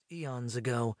eons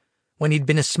ago, when he'd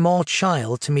been a small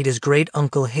child to meet his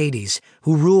great-uncle Hades,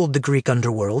 who ruled the Greek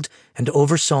underworld and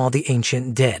oversaw the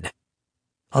ancient dead.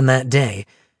 On that day,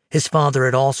 his father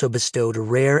had also bestowed a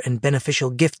rare and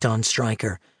beneficial gift on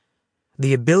Stryker,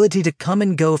 the ability to come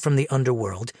and go from the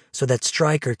underworld so that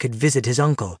Stryker could visit his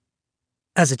uncle.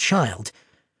 As a child,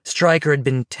 Stryker had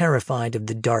been terrified of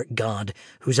the dark god,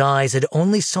 whose eyes had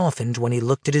only softened when he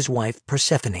looked at his wife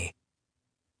Persephone.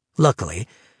 Luckily,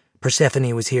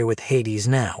 Persephone was here with Hades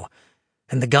now,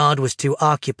 and the god was too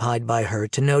occupied by her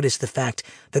to notice the fact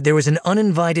that there was an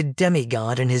uninvited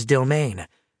demigod in his domain.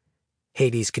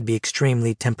 Hades could be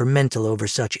extremely temperamental over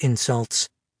such insults,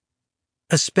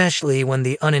 especially when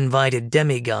the uninvited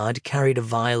demigod carried a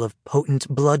vial of potent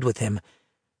blood with him.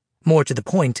 More to the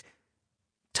point,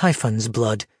 Typhon's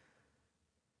blood.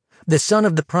 The son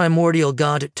of the primordial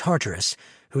god Tartarus,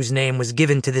 whose name was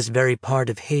given to this very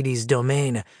part of Hades'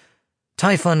 domain,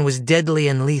 Typhon was deadly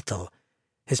and lethal,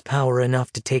 his power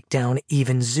enough to take down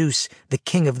even Zeus, the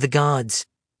king of the gods,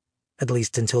 at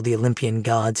least until the Olympian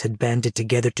gods had banded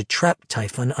together to trap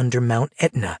Typhon under Mount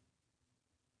Etna.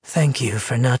 "Thank you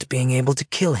for not being able to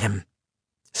kill him,"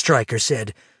 Stryker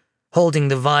said, holding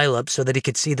the vial up so that he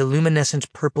could see the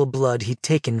luminescent purple blood he'd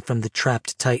taken from the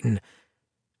trapped Titan.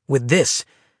 With this,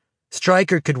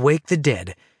 Stryker could wake the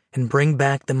dead and bring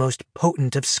back the most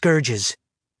potent of scourges: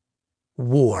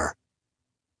 war.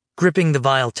 Gripping the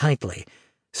vial tightly,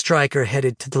 Stryker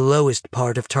headed to the lowest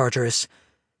part of Tartarus.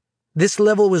 This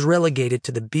level was relegated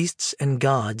to the beasts and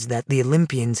gods that the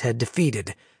Olympians had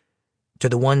defeated, to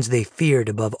the ones they feared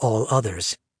above all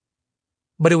others.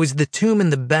 But it was the tomb in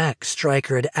the back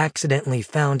Stryker had accidentally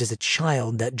found as a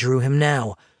child that drew him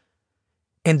now.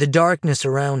 In the darkness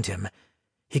around him,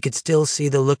 he could still see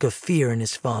the look of fear in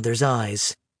his father's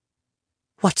eyes.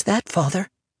 "What's that, Father?"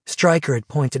 Stryker had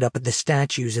pointed up at the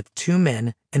statues of 2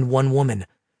 men and 1 woman.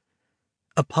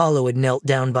 Apollo had knelt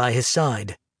down by his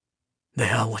side. "They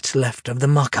are what's left of the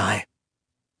Makai."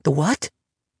 "The what?"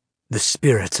 "The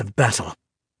spirits of battle."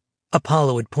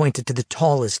 Apollo had pointed to the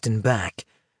tallest in back.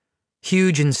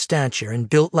 Huge in stature and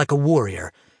built like a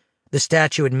warrior, the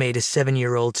statue had made a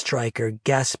 7-year-old Stryker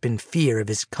gasp in fear of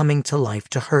his coming to life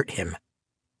to hurt him.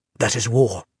 "That is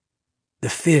War,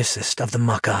 the fiercest of the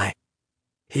Makai.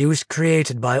 He was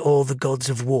created by all the gods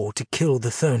of war to kill the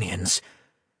Chthonians.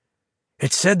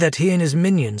 It's said that he and his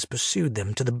minions pursued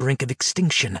them to the brink of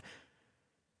extinction.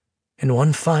 In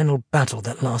one final battle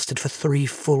that lasted for 3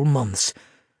 full months,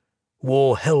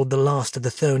 War held the last of the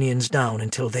Chthonians down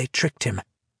until they tricked him.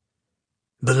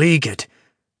 Beleaguered,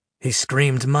 he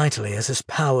screamed mightily as his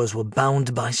powers were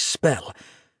bound by spell,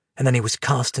 and then he was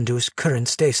cast into his current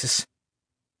stasis.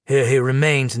 Here he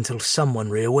remains until someone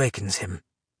reawakens him."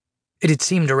 It had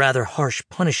seemed a rather harsh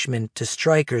punishment to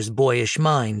Stryker's boyish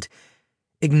mind,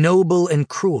 ignoble and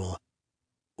cruel.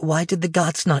 "Why did the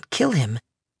gods not kill him?"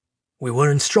 "We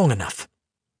weren't strong enough.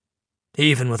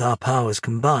 Even with our powers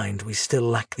combined, we still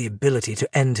lack the ability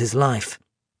to end his life."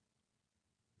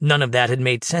 None of that had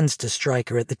made sense to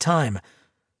Stryker at the time.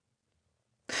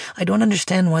 "I don't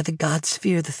understand why the gods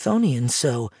fear the Chthonians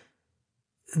so.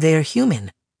 They're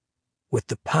human." "With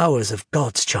the powers of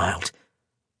gods, child.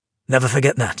 Never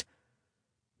forget that.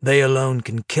 They alone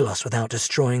can kill us without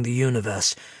destroying the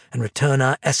universe and return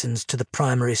our essence to the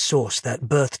primary source that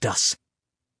birthed us."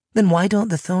 "Then why don't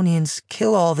the Chthonians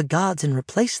kill all the gods and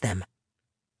replace them?"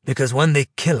 "Because when they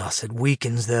kill us, it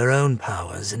weakens their own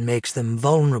powers and makes them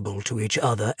vulnerable to each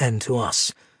other and to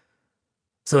us.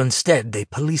 So instead they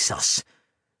police us,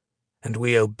 and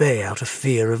we obey out of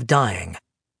fear of dying."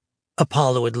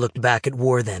 Apollo had looked back at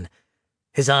War then,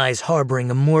 his eyes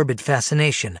harboring a morbid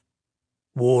fascination.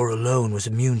 "War alone was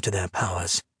immune to their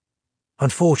powers.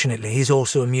 Unfortunately, he's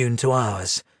also immune to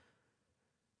ours.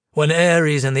 When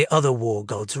Ares and the other war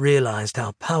gods realized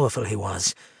how powerful he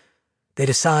was, they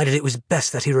decided it was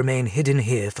best that he remain hidden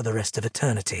here for the rest of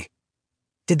eternity."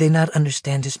 "Did they not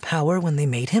understand his power when they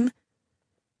made him?"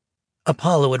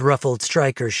 Apollo had ruffled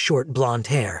Stryker's short blonde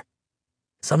hair.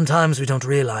 "Sometimes we don't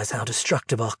realize how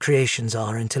destructive our creations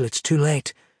are until it's too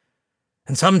late.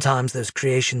 And sometimes those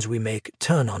creations we make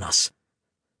turn on us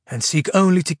and seek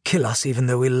only to kill us even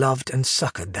though we loved and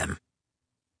succored them."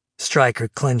 Stryker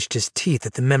clenched his teeth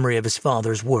at the memory of his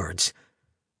father's words.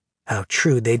 How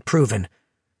true they'd proven.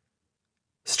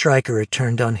 Stryker had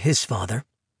turned on his father,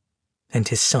 and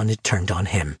his son had turned on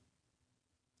him.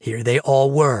 Here they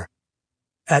all were,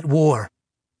 at war.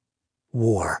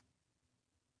 War.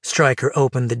 Stryker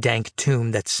opened the dank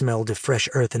tomb that smelled of fresh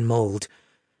earth and mold.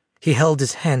 He held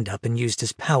his hand up and used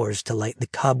his powers to light the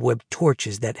cobwebbed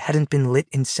torches that hadn't been lit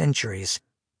in centuries.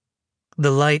 The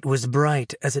light was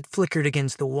bright as it flickered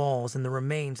against the walls and the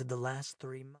remains of the last 3 months.